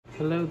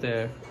Hello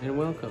there and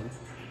welcome.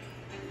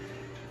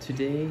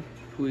 Today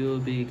we will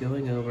be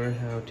going over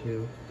how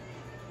to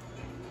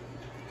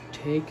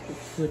take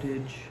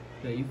footage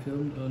that you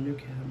filmed on your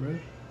camera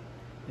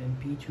and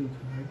P2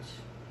 cards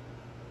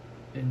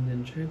and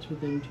then transfer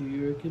them to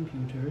your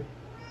computer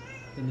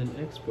and then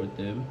export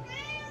them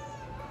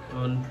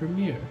on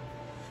Premiere.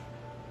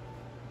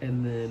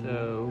 And then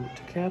to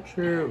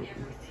capture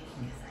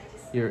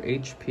your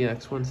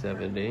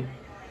HPX-170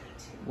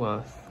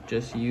 while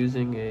just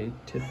using a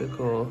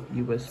typical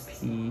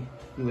USB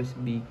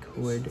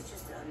cord,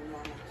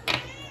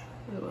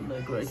 that one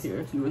like right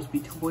here, USB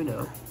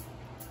 2.0,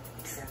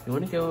 you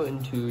want to go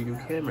into your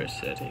camera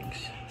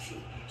settings,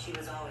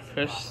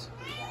 press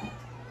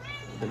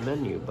the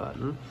menu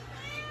button,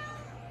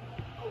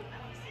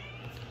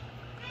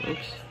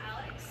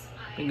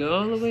 and go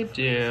all the way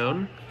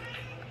down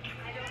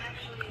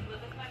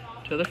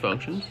to other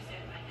functions,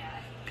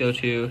 go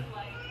to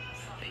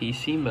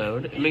PC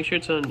mode, and make sure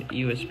it's on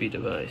USB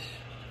device.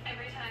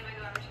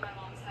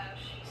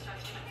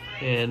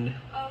 And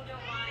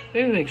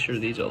maybe make sure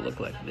these all look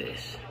like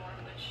this.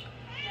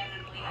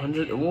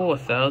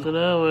 1,000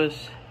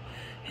 hours.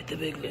 Hit the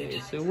big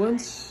league. So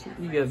once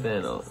you get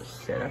that all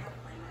set up,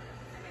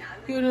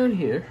 go down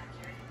here,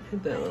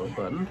 hit that little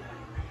button,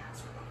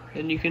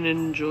 and you can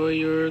enjoy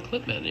your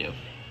clip menu.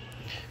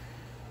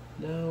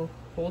 Now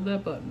hold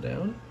that button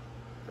down.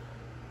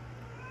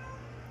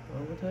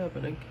 Oh, what's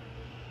happening?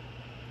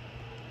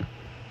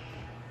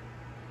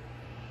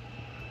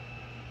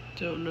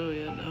 Don't know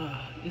yet.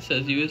 It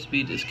says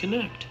USB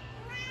disconnect.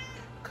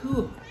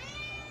 Cool.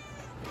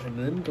 I'm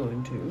then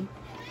going to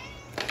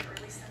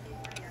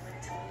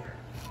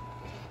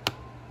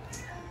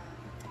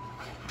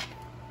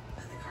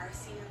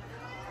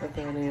put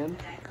that in.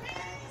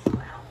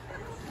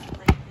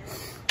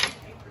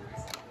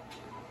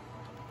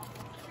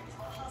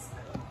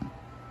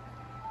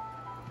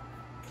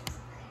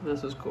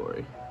 This is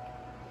Corey.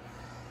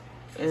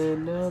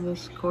 And now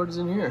this cord is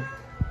in here.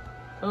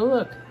 Oh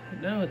look,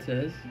 now it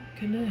says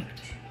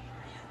connect.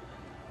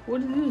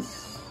 What is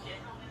this?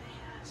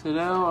 So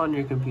now on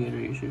your computer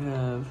you should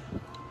have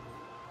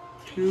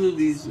two of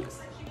these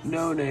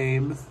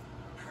no-name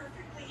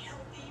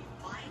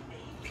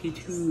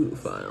P2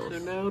 files. So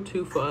now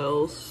two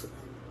files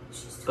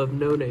of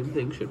no-name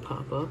things should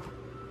pop up.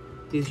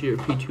 These are your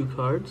P2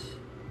 cards.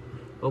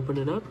 Open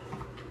it up.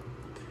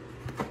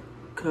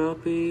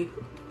 Copy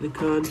the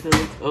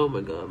content. Oh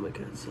my god, my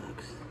cat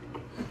sucks.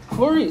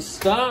 Corey,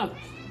 stop!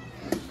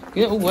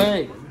 Get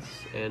away!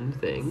 And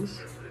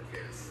things.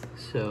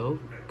 So,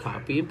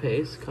 copy and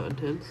paste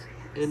contents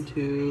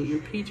into your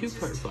P2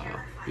 card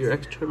file, your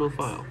external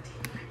file.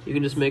 You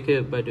can just make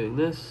it by doing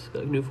this,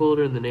 like new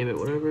folder, and then name it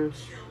whatever.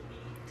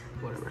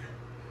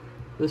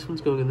 This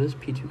one's going in this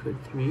P2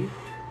 card 3.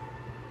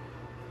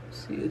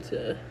 See, it's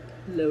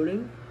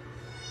loading.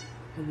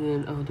 And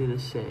then I'll do the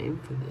same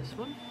for this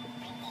one.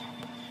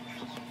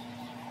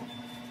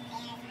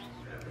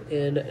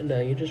 And now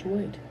you just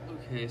wait.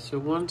 Okay, so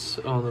once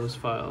all those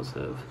files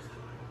have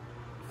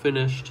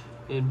finished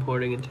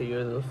importing into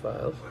your little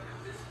files,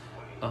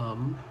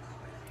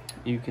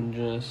 you can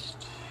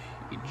just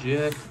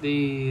eject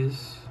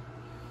these,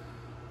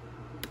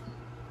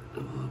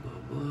 blah, blah,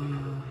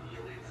 blah,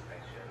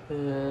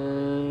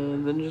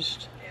 and then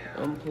just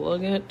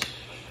unplug it,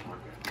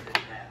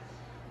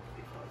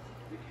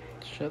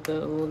 shut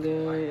that little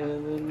guy,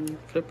 and then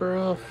flip her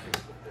off,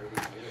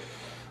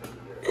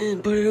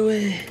 and put it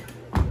away.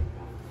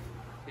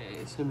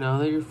 So now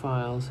that your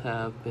files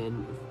have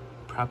been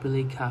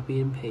properly copied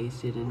and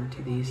pasted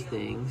into these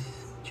things,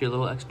 to your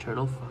little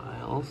external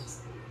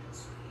files,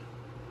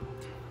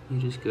 you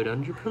just go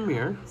down to your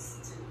Premiere,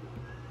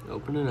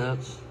 open it up,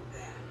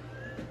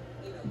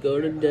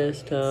 go to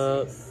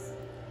desktop,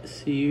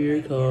 see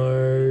your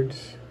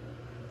cards,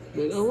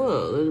 like, oh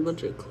wow, there's a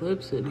bunch of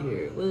clips in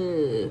here,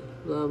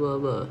 blah blah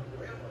blah,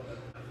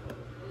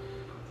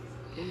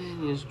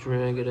 and you just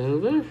drag it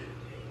over.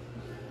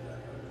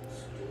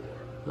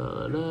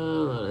 La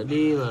da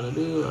dee, la da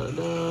do, la da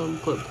dum,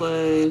 clip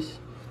plays,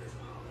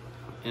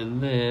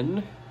 and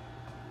then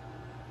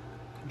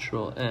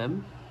Control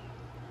M.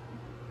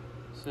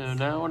 So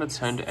now when it's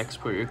time to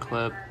export your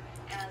clip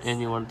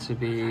and you want it to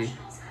be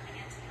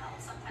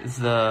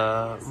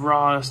the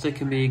rawest it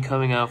can be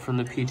coming out from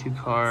the P2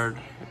 card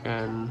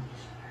and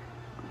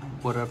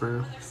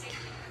whatever,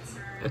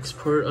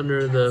 export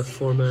under the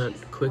format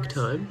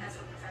QuickTime.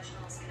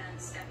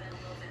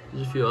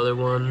 There's a few other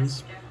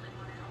ones.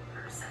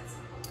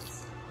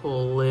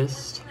 Whole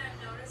list,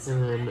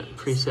 and then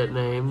preset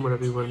name,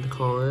 whatever you wanted to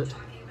call it.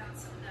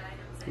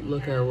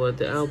 Look at what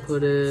the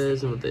output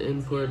is and what the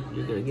input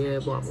you're gonna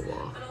get, blah blah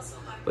blah.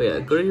 But yeah,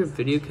 go to your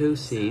video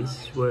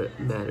QCs where it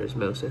matters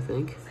most, I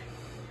think,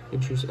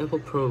 and choose Apple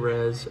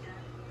ProRes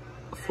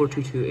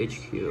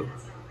 422HQ.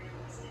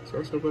 There's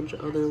also a bunch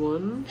of other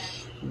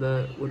ones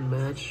that would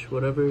match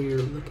whatever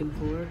you're looking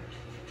for.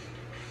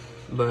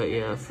 But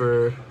yeah,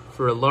 for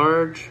a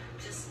large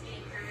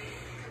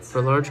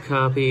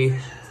copy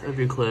of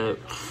your clip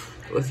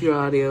with your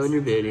audio and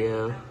your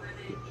video,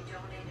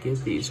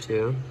 get these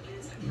two.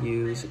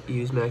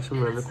 use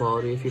maximum render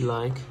quality if you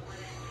like.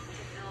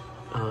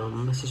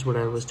 This is what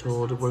I was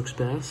told works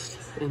best,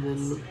 and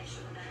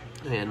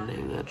then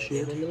name that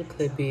shit. And then the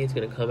Clippy is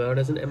gonna come out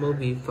as an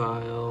MOV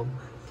file,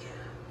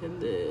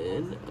 and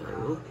then I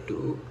will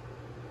do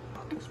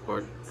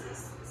export.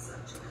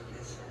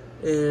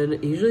 And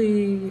it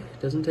usually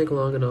doesn't take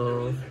long at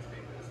all.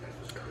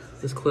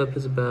 This clip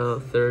is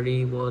about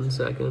 31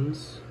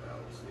 seconds.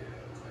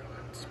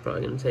 It's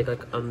probably gonna take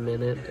like a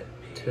minute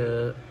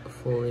to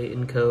fully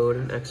encode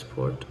and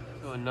export.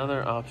 So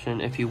another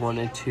option, if you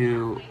wanted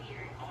to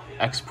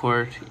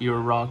export your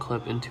raw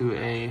clip into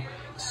a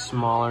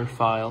smaller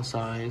file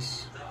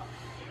size,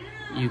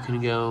 you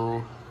can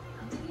go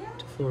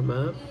to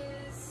format,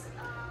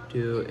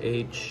 do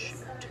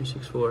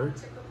H.264,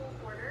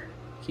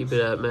 keep it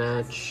at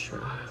match,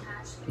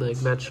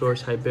 like match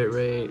source high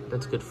bitrate.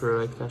 That's good for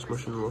like fast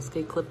motion real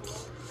estate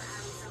clips.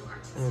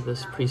 I have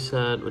this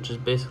preset, which is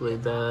basically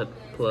that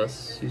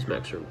plus use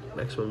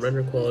maximum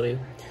render quality.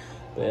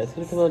 But it's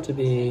gonna come out to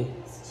be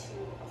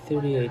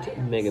 38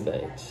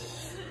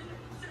 megabytes,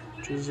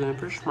 which is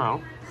pretty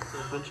small. So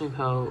I was mentioning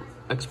how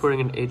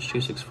exporting an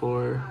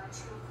H.264,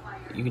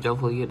 you can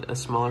definitely get a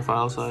smaller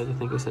file size. I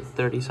think it's at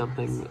 30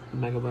 something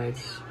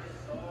megabytes.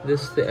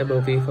 This, the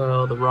MOV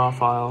file, the raw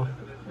file,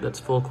 that's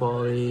full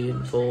quality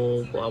and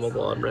full blah blah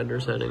blah and render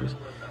settings,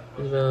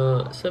 is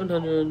about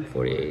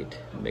 748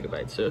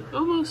 megabytes, so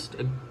almost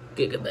a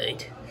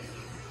gigabyte.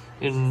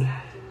 And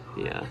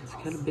yeah, it's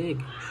kind of big,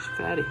 it's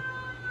fatty.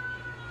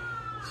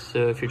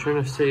 So if you're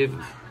trying to save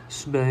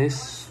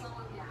space,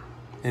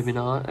 maybe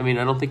not. I mean,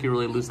 I don't think you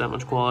really lose that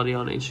much quality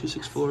on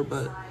H.264,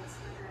 but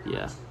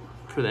yeah,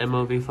 for the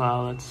MOV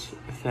file, that's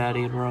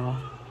fatty and raw.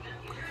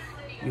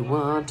 You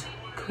want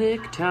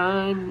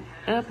QuickTime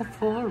Apple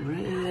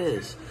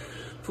ProRes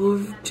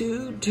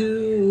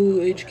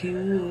 422 HQ.